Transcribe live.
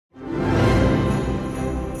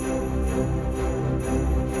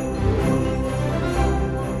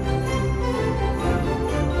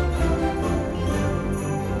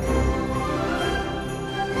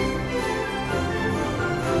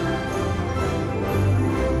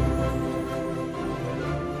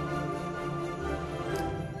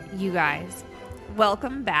you guys.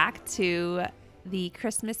 Welcome back to the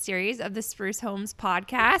Christmas series of the Spruce Homes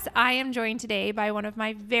podcast. I am joined today by one of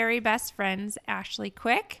my very best friends, Ashley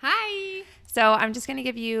Quick. Hi. So I'm just going to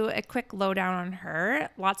give you a quick lowdown on her.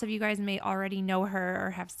 Lots of you guys may already know her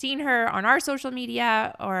or have seen her on our social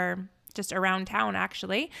media or just around town,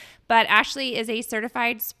 actually. But Ashley is a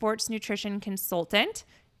certified sports nutrition consultant,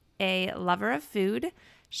 a lover of food.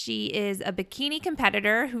 She is a bikini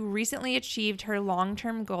competitor who recently achieved her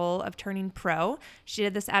long-term goal of turning pro. She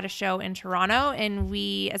did this at a show in Toronto, and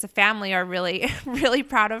we as a family are really, really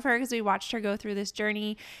proud of her because we watched her go through this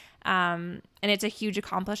journey, and it's a huge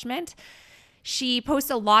accomplishment. She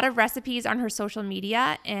posts a lot of recipes on her social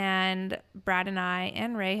media, and Brad and I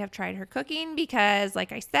and Ray have tried her cooking because,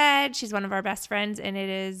 like I said, she's one of our best friends, and it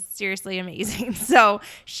is seriously amazing. So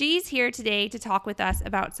she's here today to talk with us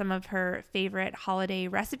about some of her favorite holiday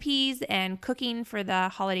recipes and cooking for the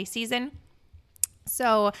holiday season.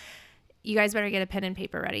 So you guys better get a pen and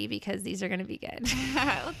paper ready because these are going to be good.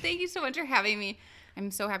 Well, thank you so much for having me.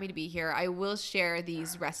 I'm so happy to be here. I will share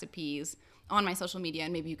these recipes on my social media,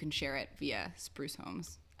 and maybe you can share it via Spruce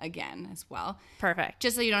Homes again as well. Perfect.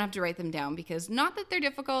 Just so you don't have to write them down, because not that they're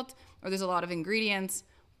difficult or there's a lot of ingredients,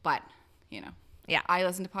 but yeah, I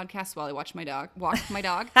listen to podcasts while I walk my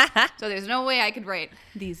dog. So there's no way I could write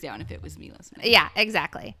these down if it was me listening. Yeah,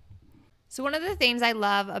 exactly. So one of the things I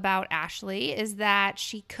love about Ashley is that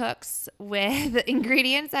she cooks with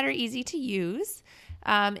ingredients that are easy to use,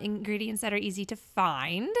 ingredients that are easy to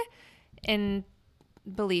find, and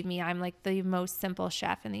believe me, I'm like the most simple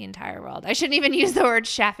chef in the entire world. I shouldn't even use the word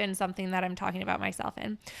chef in something that I'm talking about myself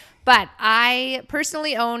in. But I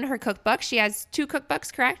personally own her cookbook. She has 2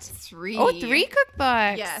 cookbooks, correct? 3. Oh, 3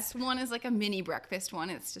 cookbooks. Yes. One is like a mini breakfast one.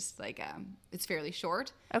 It's just like, it's fairly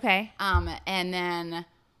short. Okay. And then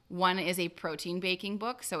one is a protein baking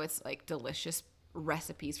book. So it's like delicious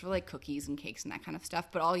recipes for like cookies and cakes and that kind of stuff,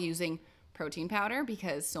 but all using protein powder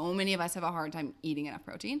because so many of us have a hard time eating enough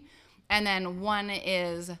protein. And then one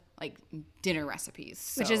is like dinner recipes.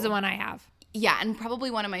 So, which is the one I have. Yeah, and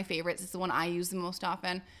probably one of my favorites. It's the one I use the most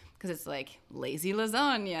often because it's like lazy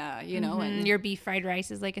lasagna, you know. Mm-hmm. And your beef fried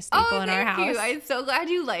rice is like a staple in our house. Thank you. I'm so glad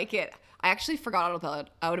you like it. I actually forgot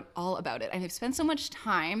all about it. I've spent so much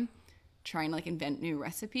time trying to like invent new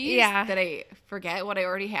recipes that I forget what I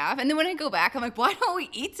already have. And then when I go back, I'm like, why don't we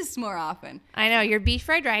eat this more often? I know, your beef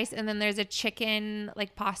fried rice, and then there's a chicken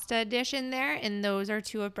like pasta dish in there, and those are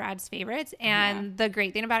 2 of Brad's favorites. And the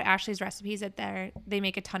great thing about Ashley's recipes is that they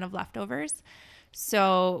make a ton of leftovers.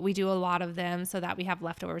 So we do a lot of them so that we have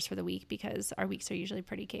leftovers for the week because our weeks are usually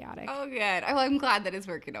pretty chaotic. Oh, good. I'm glad that it's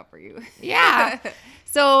working out for you. Yeah.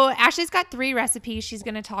 So Ashley's got 3 recipes she's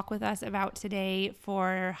going to talk with us about today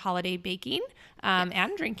for holiday baking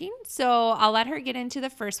and drinking. So I'll let her get into the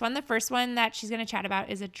first one. The first one that she's going to chat about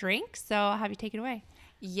is a drink. So I'll have you take it away.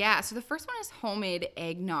 Yeah. So the first one is homemade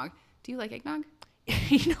eggnog. Do you like eggnog?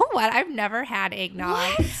 You know what? I've never had eggnog.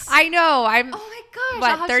 What? I know. I'm oh my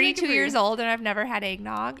gosh, 32 years old and I've never had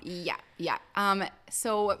eggnog. Yeah.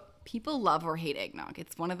 So people love or hate eggnog.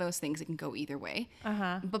 It's one of those things that can go either way.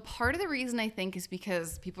 But part of the reason I think is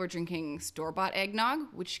because people are drinking store-bought eggnog,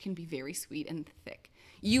 which can be very sweet and thick.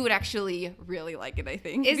 You would actually really like it, I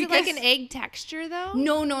think. Is it like an egg texture though?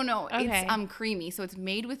 No. Okay. It's creamy, so it's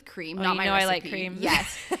made with cream. Oh, not my recipe. I like cream.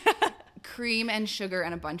 Yes. Cream and sugar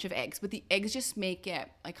and a bunch of eggs, but the eggs just make it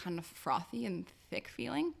like kind of frothy and thick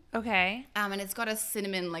feeling. Okay. And it's got a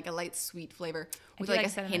cinnamon, like a light sweet flavor with like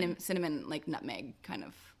a cinnamon like nutmeg kind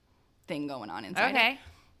of thing going on inside. Okay. It.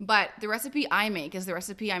 But the recipe I make is the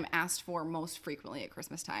recipe I'm asked for most frequently at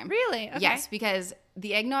Christmas time. Really? Okay. Yes, because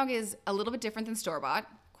the eggnog is a little bit different than store-bought,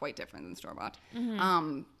 quite different than store-bought.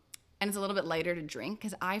 And it's a little bit lighter to drink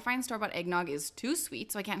because I find store-bought eggnog is too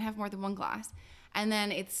sweet, so I can't have more than 1 glass. And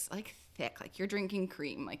then it's like thick, like you're drinking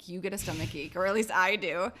cream, like you get a stomach ache, or at least I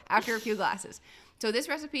do after a few glasses. So this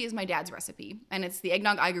recipe is my dad's recipe, and it's the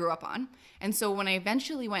eggnog I grew up on. And so when I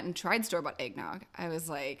eventually went and tried store-bought eggnog, I was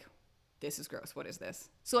like, this is gross. What is this?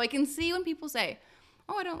 So I can see when people say,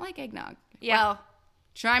 oh, I don't like eggnog. Yeah. Well,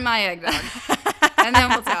 try my eggnog, and then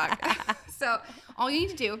we'll talk. So all you need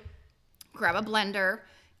to do, grab a blender,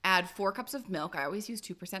 add 4 cups of milk. I always use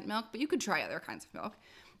 2% milk, but you could try other kinds of milk.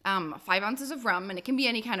 5 ounces of rum, and it can be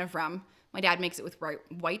any kind of rum. My dad makes it with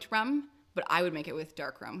white rum, but I would make it with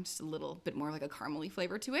dark rum, just a little bit more like a caramely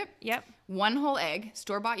flavor to it. Yep. 1 whole egg.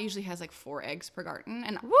 Store-bought usually has like 4 eggs per carton,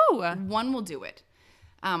 and Woo! 1 will do it.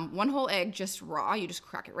 1 whole egg, just raw. You just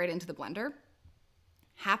crack it right into the blender.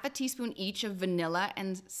 1/2 teaspoon each of vanilla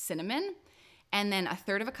and cinnamon, and then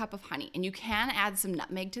 1/3 cup of honey. And you can add some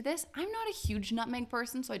nutmeg to this. I'm not a huge nutmeg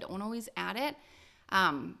person, so I don't always add it.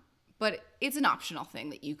 but it's an optional thing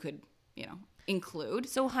that you could, include.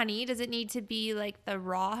 So honey, does it need to be like the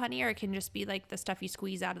raw honey, or it can just be like the stuff you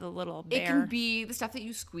squeeze out of the little bear? It can be the stuff that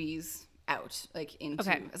you squeeze out, like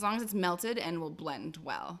into, as long as it's melted and will blend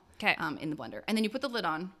well in the blender. And then you put the lid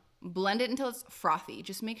on, blend it until it's frothy.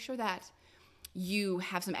 Just make sure that you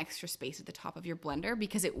have some extra space at the top of your blender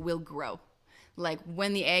because it will grow. Like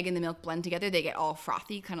when the egg and the milk blend together, they get all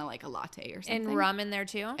frothy, kind of like a latte or something. And rum in there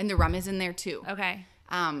too? And the rum is in there too. Okay.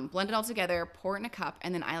 Blend it all together, pour it in a cup,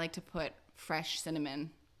 and then I like to put fresh cinnamon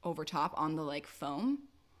over top on the like foam.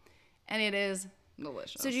 And it is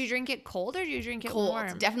delicious. So do you drink it cold or do you drink it cold?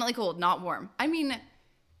 Warm? Definitely cold, not warm. I mean,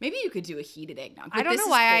 maybe you could do a heated eggnog. I don't know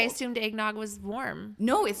why I assumed eggnog was warm.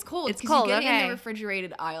 No, it's cold. It's cold. You get it in the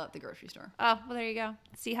refrigerated aisle at the grocery store. Oh, well, there you go.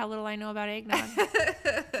 See how little I know about eggnog.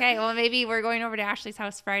 Okay, well, maybe we're going over to Ashley's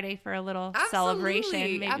house Friday for a little celebration.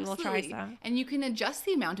 Maybe we'll try some. And you can adjust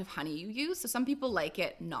the amount of honey you use. So some people like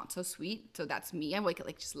it not so sweet. So that's me. I like it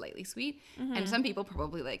like just lightly sweet. Mm-hmm. And some people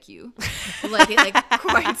probably like you like it like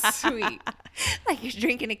quite sweet. Like you're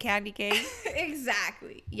drinking a candy cane.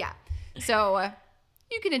 Exactly. Yeah. So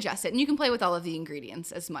you can adjust it, and you can play with all of the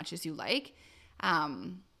ingredients as much as you like.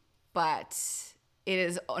 But it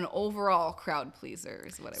is an overall crowd pleaser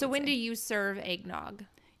is what I would say. So when do you serve eggnog?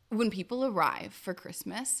 When people arrive for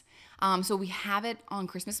Christmas. So we have it on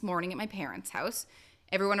Christmas morning at my parents' house.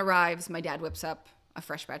 Everyone arrives. My dad whips up a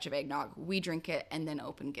fresh batch of eggnog. We drink it and then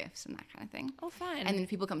open gifts and that kind of thing. Oh, fun. And then if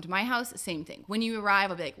people come to my house, same thing. When you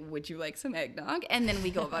arrive, I'll be like, would you like some eggnog? And then we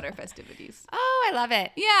go about our festivities. Oh, I love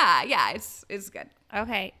it. Yeah, it's good.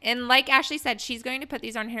 Okay. And like Ashley said, she's going to put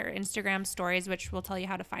these on her Instagram stories, which will tell you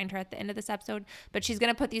how to find her at the end of this episode. But she's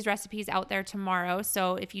going to put these recipes out there tomorrow.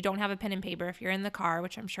 So if you don't have a pen and paper, if you're in the car,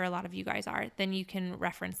 which I'm sure a lot of you guys are, then you can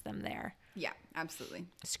reference them there. Yeah, absolutely.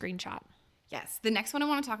 Screenshot. Yes. The next one I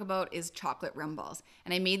want to talk about is chocolate rum balls.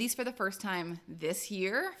 And I made these for the first time this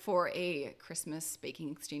year for a Christmas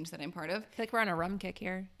baking exchange that I'm part of. I feel like we're on a rum kick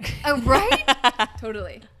here. Oh, right?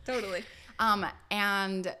 Totally.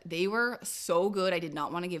 And they were so good. I did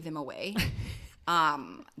not want to give them away.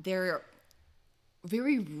 They're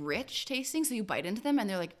very rich tasting. So you bite into them and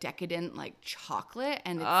they're like decadent, like chocolate.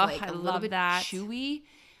 And it's like a little bit chewy.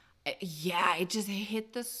 Yeah, it just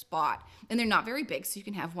hit the spot. And they're not very big, so you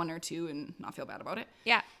can have one or two and not feel bad about it.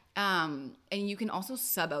 Yeah. And you can also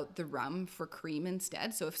sub out the rum for cream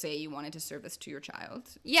instead. So if, say, you wanted to serve this to your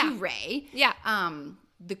child, to Ray,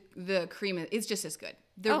 the cream is just as good.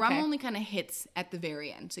 The rum only kind of hits at the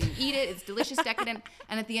very end. So you eat it, it's delicious, decadent,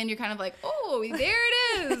 and at the end you're kind of like, oh, there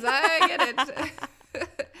it is. I get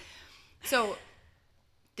it. So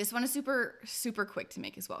this one is super, super quick to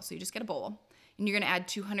make as well. So you just get a bowl. And you're going to add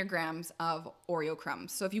 200 grams of Oreo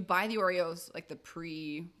crumbs. So if you buy the Oreos, like the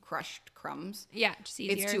pre-crushed crumbs, just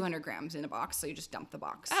easier. It's 200 grams in a box. So you just dump the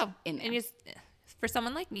box in there. And for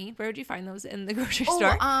someone like me, where would you find those in the grocery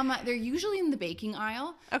store? They're usually in the baking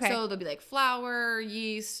aisle. Okay. So they'll be like flour,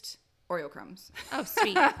 yeast, Oreo crumbs. Oh,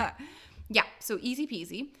 sweet. Yeah, so easy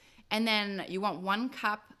peasy. And then you want 1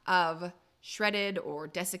 cup of shredded or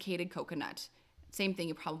desiccated coconut. Same thing,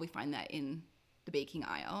 you probably find that in the baking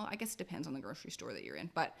aisle. I guess it depends on the grocery store that you're in,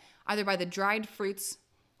 but either by the dried fruits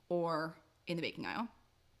or in the baking aisle.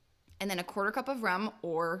 And then a 1/4 cup of rum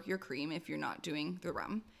or your cream if you're not doing the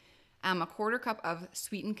rum. A 1/4 cup of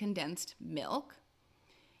sweetened condensed milk.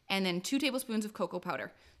 And then 2 tablespoons of cocoa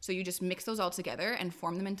powder. So you just mix those all together and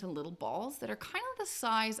form them into little balls that are kind of the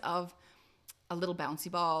size of a little bouncy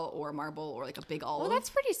ball or a marble or like a big olive. Well, that's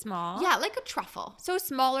pretty small. Yeah, like a truffle. So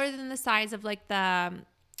smaller than the size of like the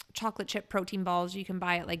chocolate chip protein balls you can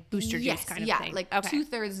buy at like Booster Juice kind of thing. Yeah, like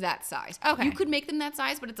 2/3 that size. Okay. You could make them that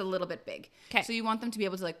size, but it's a little bit big. Okay. So you want them to be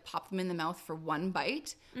able to like pop them in the mouth for 1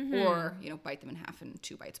 bite or, bite them in half in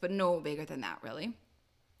 2 bites, but no bigger than that really.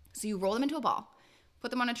 So you roll them into a ball,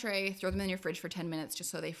 put them on a tray, throw them in your fridge for 10 minutes just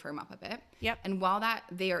so they firm up a bit. Yep. And while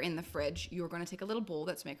they are in the fridge, you're going to take a little bowl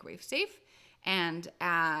that's microwave safe and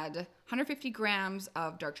add 150 grams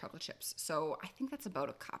of dark chocolate chips. So I think that's about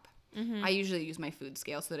a cup. I usually use my food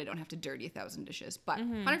scale so that I don't have to dirty 1,000 dishes. But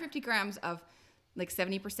 150 grams of like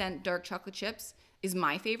 70% dark chocolate chips is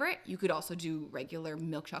my favorite. You could also do regular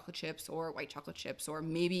milk chocolate chips or white chocolate chips or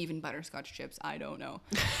maybe even butterscotch chips. I don't know.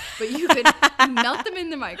 But you could melt them in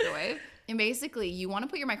the microwave. And basically, you want to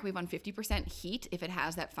put your microwave on 50% heat if it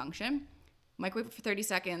has that function. Microwave it for 30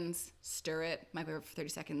 seconds, stir it. Microwave it for 30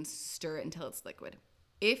 seconds, stir it until it's liquid.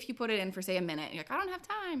 If you put it in for, say, a minute, and you're like, I don't have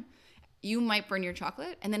time, you might burn your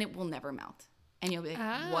chocolate, and then it will never melt. And you'll be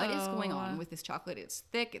like, what is going on with this chocolate? It's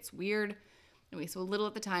thick. It's weird. Anyway, so a little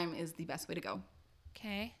at the time is the best way to go.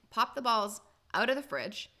 Okay. Pop the balls out of the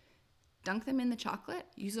fridge. Dunk them in the chocolate.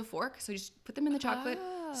 Use a fork. So just put them in the chocolate.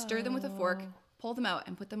 stir them with a fork, pull them out,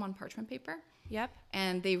 and put them on parchment paper. Yep.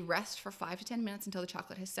 And they rest for 5 to 10 minutes until the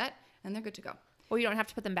chocolate has set, and they're good to go. Or you don't have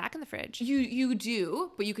to put them back in the fridge. You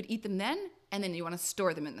do, but you could eat them then, and then you want to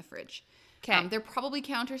store them in the fridge. Okay. They're probably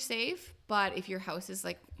counter safe, but if your house is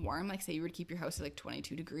like warm, like say you were to keep your house at like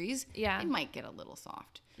 22 degrees, it might get a little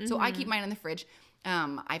soft. So I keep mine in the fridge.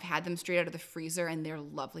 I've had them straight out of the freezer, and they're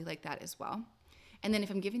lovely like that as well. And then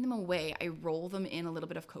if I'm giving them away, I roll them in a little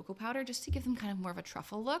bit of cocoa powder just to give them kind of more of a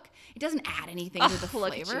truffle look. It doesn't add anything to the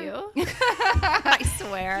flavor. Look at you. I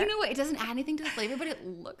swear. You know what? It doesn't add anything to the flavor, but it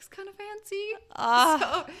looks kind of fancy.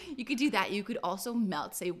 So you could do that. You could also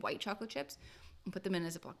melt, say, white chocolate chips and put them in a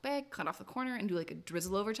Ziploc bag, cut off the corner, and do like a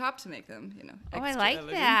drizzle over top to make them, extra I like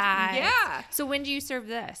elegant. that. Yeah. So when do you serve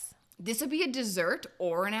this? This would be a dessert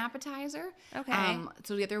or an appetizer. Okay.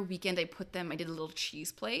 So the other weekend I did a little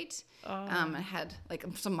cheese plate. I had like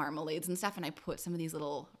some marmalades and stuff, and I put some of these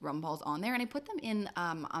little rum balls on there, and I put them in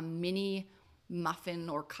a mini muffin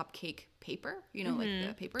or cupcake paper, like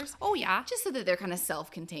the papers. Oh, yeah. Just so that they're kind of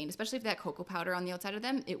self-contained, especially if that cocoa powder on the outside of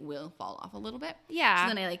them, it will fall off a little bit. Yeah.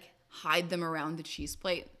 So then I hide them around the cheese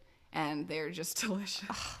plate, and they're just delicious.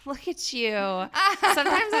 Oh, look at you.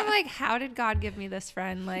 Sometimes I'm like, how did God give me this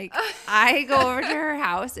friend? Like, I go over to her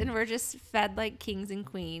house and we're just fed like kings and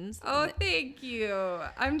queens. Oh, thank you.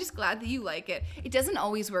 I'm just glad that you like it. It doesn't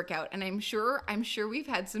always work out, and I'm sure we've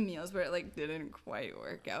had some meals where it didn't quite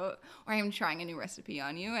work out, or I'm trying a new recipe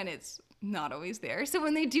on you and it's not always there. So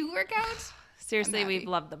when they do work out, seriously, we've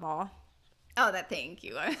loved them all. Oh, thank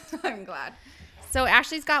you. I'm glad. So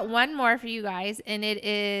Ashley's got one more for you guys, and it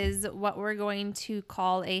is what we're going to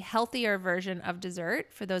call a healthier version of dessert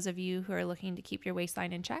for those of you who are looking to keep your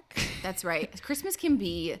waistline in check. That's right. Christmas can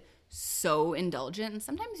be so indulgent, and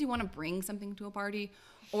sometimes you want to bring something to a party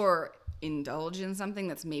or indulge in something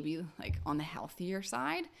that's maybe on the healthier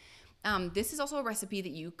side. This is also a recipe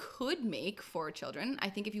that you could make for children. I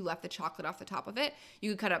think if you left the chocolate off the top of it,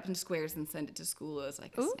 you could cut it up in squares and send it to school as a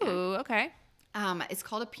snack. Ooh, okay. It's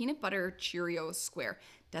called a peanut butter Cheerios square.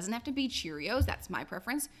 Doesn't have to be Cheerios. That's my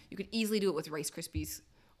preference. You could easily do it with Rice Krispies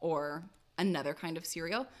or another kind of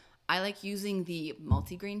cereal. I like using the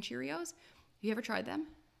multigrain Cheerios. Have you ever tried them?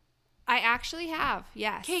 I actually have,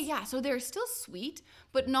 yes. Okay, yeah. So they're still sweet,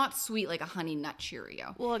 but not sweet like a honey nut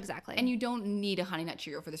Cheerio. Well, exactly. And you don't need a honey nut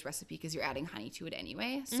Cheerio for this recipe because you're adding honey to it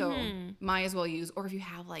anyway. So might as well use, or if you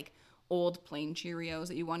have old plain Cheerios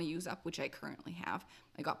that you want to use up, which I currently have.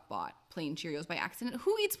 I got bought plain Cheerios by accident.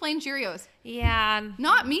 Who eats plain Cheerios? Yeah.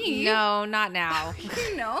 Not me. No, not now.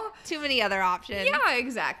 Too many other options. Yeah,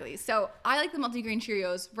 exactly. So I like the multigrain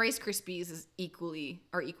Cheerios. Rice Krispies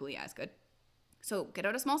are equally as good. So get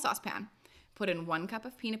out a small saucepan, put in 1 cup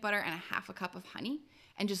of peanut butter and a 1/2 cup of honey,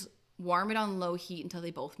 and just warm it on low heat until they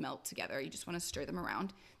both melt together. You just want to stir them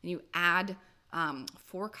around. Then you add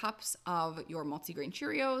 4 cups of your multigrain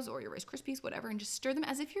Cheerios or your Rice Krispies, whatever, and just stir them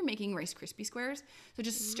as if you're making Rice Krispie squares. So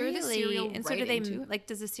just stir the cereal and right so do they into.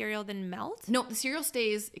 does the cereal then melt? No, the cereal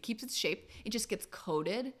stays. It keeps its shape. It just gets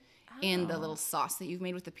coated in the little sauce that you've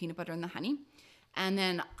made with the peanut butter and the honey. And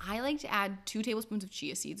then I like to add 2 tablespoons of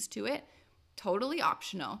chia seeds to it. Totally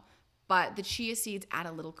optional, but the chia seeds add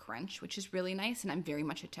a little crunch, which is really nice, and I'm very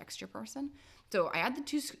much a texture person. So I add the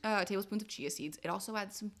 2 tablespoons of chia seeds. It also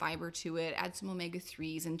adds some fiber to it, adds some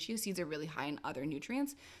omega-3s, and chia seeds are really high in other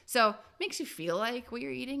nutrients. So makes you feel like what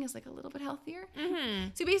you're eating is a little bit healthier. Mm-hmm.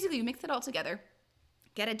 So basically you mix it all together,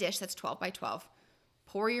 get a dish that's 12 by 12,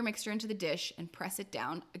 pour your mixture into the dish and press it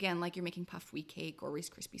down, again, like you're making puff wheat cake or Rice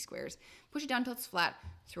Krispie squares. Push it down until it's flat,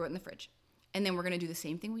 throw it in the fridge. And then we're going to do the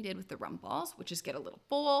same thing we did with the rum balls, which is get a little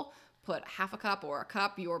bowl, put 1/2 cup or a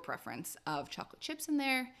cup, your preference, of chocolate chips in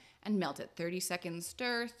there, and melt it. 30 seconds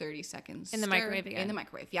stir, 30 seconds in the microwave again. In the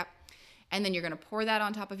microwave, yep. And then you're going to pour that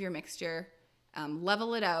on top of your mixture,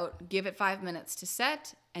 level it out, give it 5 minutes to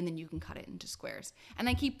set, and then you can cut it into squares. And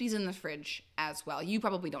I keep these in the fridge as well. You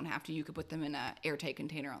probably don't have to. You could put them in an airtight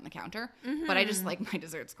container on the counter. Mm-hmm. But I just like my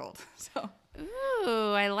desserts cold. So.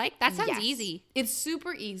 Ooh, I like that. Sounds easy. It's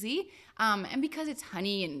super easy. And because it's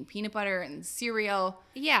honey and peanut butter and cereal,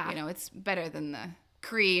 it's better than the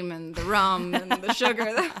cream and the rum and the sugar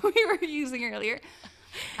that we were using earlier.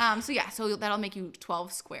 So that'll make you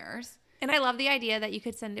 12 squares. And I love the idea that you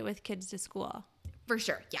could send it with kids to school. For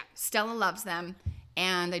sure. Yeah. Stella loves them.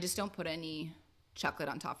 And I just don't put any chocolate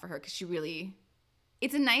on top for her because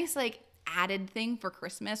it's a nice, added thing for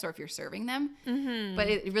Christmas or if you're serving them. But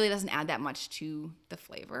it really doesn't add that much to the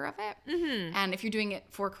flavor of it. And if you're doing it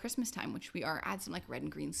for Christmas time, which we are, add some like red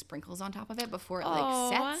and green sprinkles on top of it before it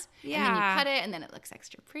like sets. Yeah. And then you cut it and then it looks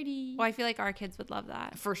extra pretty. Well, I feel like our kids would love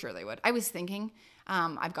that. For sure they would. I was thinking,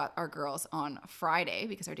 I've got our girls on Friday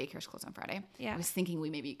because our daycare's closed on Friday. Yeah. I was thinking we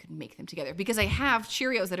maybe could make them together because I have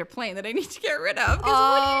Cheerios that are plain that I need to get rid of. Because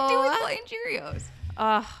what do you do with plain Cheerios?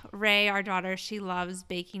 Ray, our daughter, she loves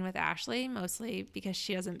baking with Ashley, mostly because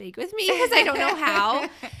she doesn't bake with me because I don't know how.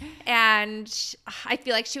 And I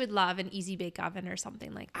feel like she would love an easy bake oven or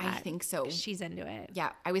something like that. I think so. She's into it.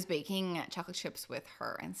 Yeah, I was baking chocolate chips with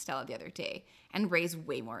her and Stella the other day, and Ray's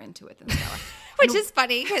way more into it than Stella. Which is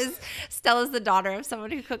funny because Stella's the daughter of someone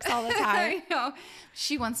who cooks all the time. I know.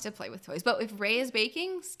 She wants to play with toys. But if Ray is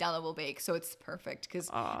baking, Stella will bake. So it's perfect.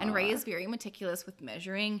 And Ray is very meticulous with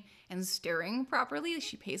measuring and stirring properly.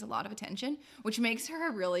 She pays a lot of attention, which makes her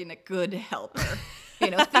a really good helper.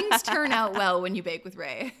 Things turn out well when you bake with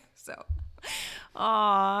Ray. So.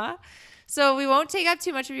 Aww. So we won't take up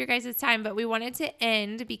too much of your guys' time, but we wanted to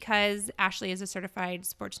end because Ashley is a certified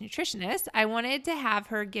sports nutritionist. I wanted to have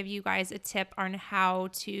her give you guys a tip on how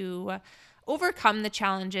to overcome the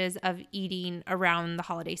challenges of eating around the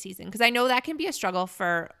holiday season. Because I know that can be a struggle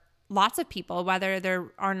for lots of people, whether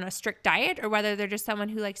they're on a strict diet or whether they're just someone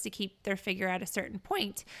who likes to keep their figure at a certain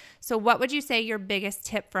point. So what would you say your biggest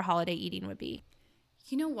tip for holiday eating would be?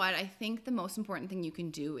 You know what? I think the most important thing you can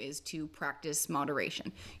do is to practice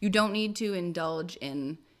moderation. You don't need to indulge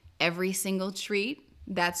in every single treat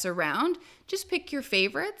that's around. Just pick your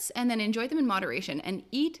favorites and then enjoy them in moderation and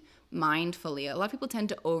eat mindfully. A lot of people tend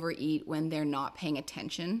to overeat when they're not paying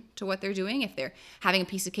attention to what they're doing. If they're having a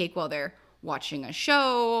piece of cake while they're watching a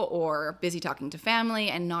show or busy talking to family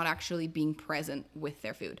and not actually being present with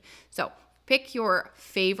their food. So pick your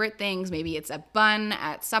favorite things. Maybe it's a bun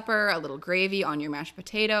at supper, a little gravy on your mashed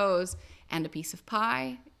potatoes, and a piece of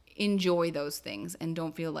pie. Enjoy those things and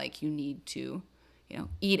don't feel like you need to,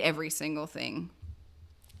 eat every single thing.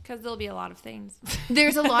 Because there'll be a lot of things.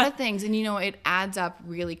 There's a lot of things, and it adds up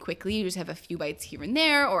really quickly. You just have a few bites here and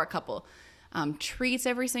there or a couple treats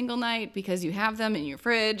every single night because you have them in your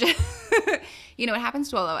fridge. It happens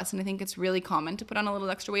to all of us, and I think it's really common to put on a little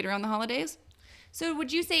extra weight around the holidays. So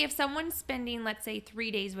would you say if someone's spending, let's say,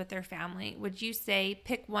 3 days with their family, would you say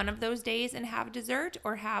pick one of those days and have dessert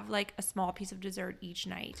or have like a small piece of dessert each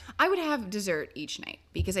night? I would have dessert each night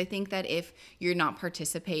because I think that if you're not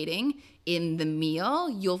participating in the meal,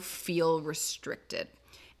 you'll feel restricted.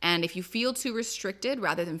 And if you feel too restricted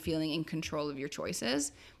rather than feeling in control of your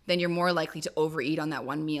choices, then you're more likely to overeat on that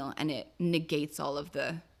one meal and it negates all of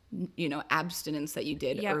the, abstinence that you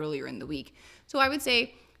did earlier in the week. So I would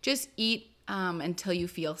say just eat until you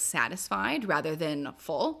feel satisfied rather than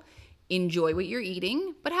full. Enjoy what you're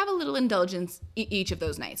eating, but have a little indulgence each of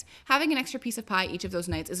those nights. Having an extra piece of pie each of those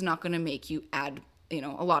nights is not going to make you add,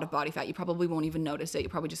 a lot of body fat. You probably won't even notice it. You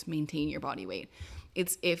probably just maintain your body weight.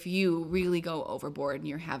 It's if you really go overboard and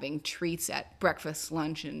you're having treats at breakfast,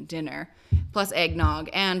 lunch, and dinner, plus eggnog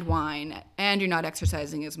and wine, and you're not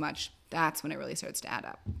exercising as much, that's when it really starts to add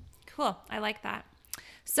up. Cool. I like that.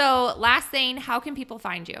 So last thing, how can people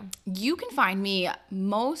find you? You can find me I'm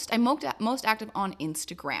most active on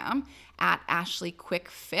Instagram at Ashley Quick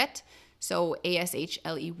Fit. So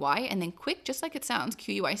ASHLEY and then quick, just like it sounds,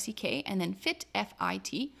 QUICK, and then fit,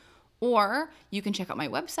 FIT. Or you can check out my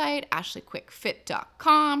website,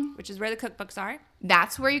 ashleyquickfit.com. Which is where the cookbooks are.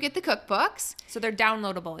 That's where you get the cookbooks. So they're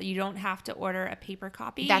downloadable. You don't have to order a paper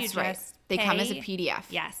copy. That's right. They come as a PDF.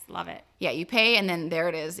 Yes, love it. Yeah, you pay and then there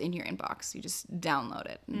it is in your inbox. You just download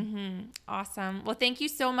it. Mm-hmm. Awesome. Well, thank you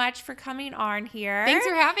so much for coming on here. Thanks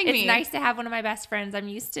for having me. It's nice to have one of my best friends. I'm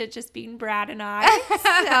used to just being Brad and I.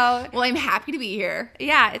 So, well, I'm happy to be here.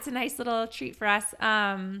 Yeah, it's a nice little treat for us.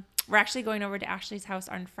 We're actually going over to Ashley's house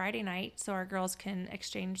on Friday night so our girls can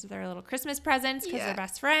exchange their little Christmas presents because they're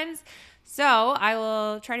best friends. So I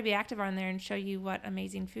will try to be active on there and show you what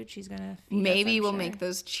amazing food she's going to feed Maybe us, we'll make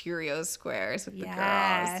those Cheerios squares with the girls.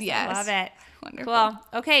 Yes, I love it. Wonderful.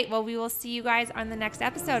 Cool. Okay, well, we will see you guys on the next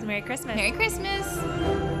episode. Merry Christmas. Merry Christmas.